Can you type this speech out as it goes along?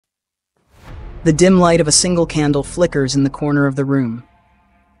The dim light of a single candle flickers in the corner of the room.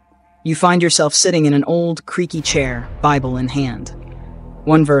 You find yourself sitting in an old, creaky chair, Bible in hand.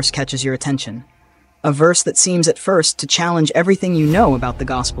 One verse catches your attention. A verse that seems at first to challenge everything you know about the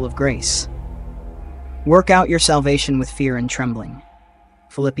gospel of grace. Work out your salvation with fear and trembling.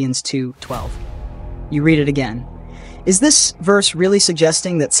 Philippians 2:12. You read it again. Is this verse really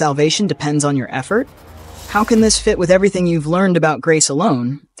suggesting that salvation depends on your effort? How can this fit with everything you've learned about grace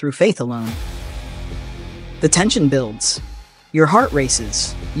alone, through faith alone? The tension builds. Your heart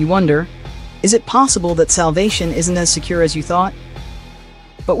races. You wonder, is it possible that salvation isn't as secure as you thought?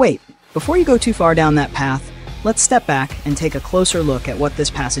 But wait, before you go too far down that path, let's step back and take a closer look at what this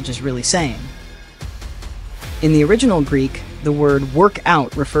passage is really saying. In the original Greek, the word work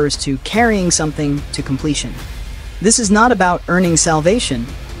out refers to carrying something to completion. This is not about earning salvation.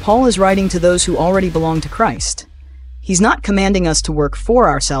 Paul is writing to those who already belong to Christ. He's not commanding us to work for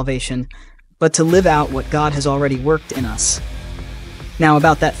our salvation, but to live out what God has already worked in us. Now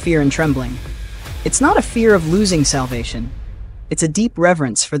about that fear and trembling. It's not a fear of losing salvation. It's a deep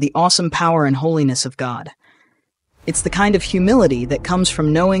reverence for the awesome power and holiness of God. It's the kind of humility that comes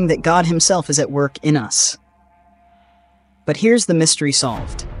from knowing that God himself is at work in us. But here's the mystery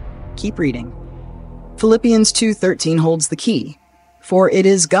solved. Keep reading. Philippians 2:13 holds the key. For it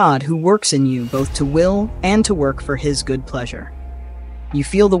is God who works in you both to will and to work for his good pleasure. You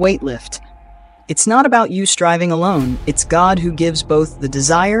feel the weight lift. It's not about you striving alone. It's God who gives both the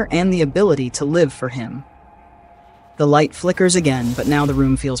desire and the ability to live for him. The light flickers again, but now the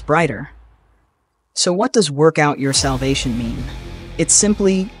room feels brighter. So what does work out your salvation mean? It's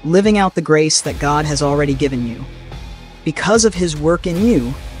simply living out the grace that God has already given you. Because of his work in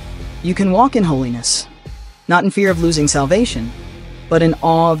you, you can walk in holiness, not in fear of losing salvation, but in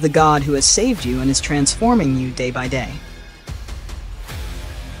awe of the God who has saved you and is transforming you day by day.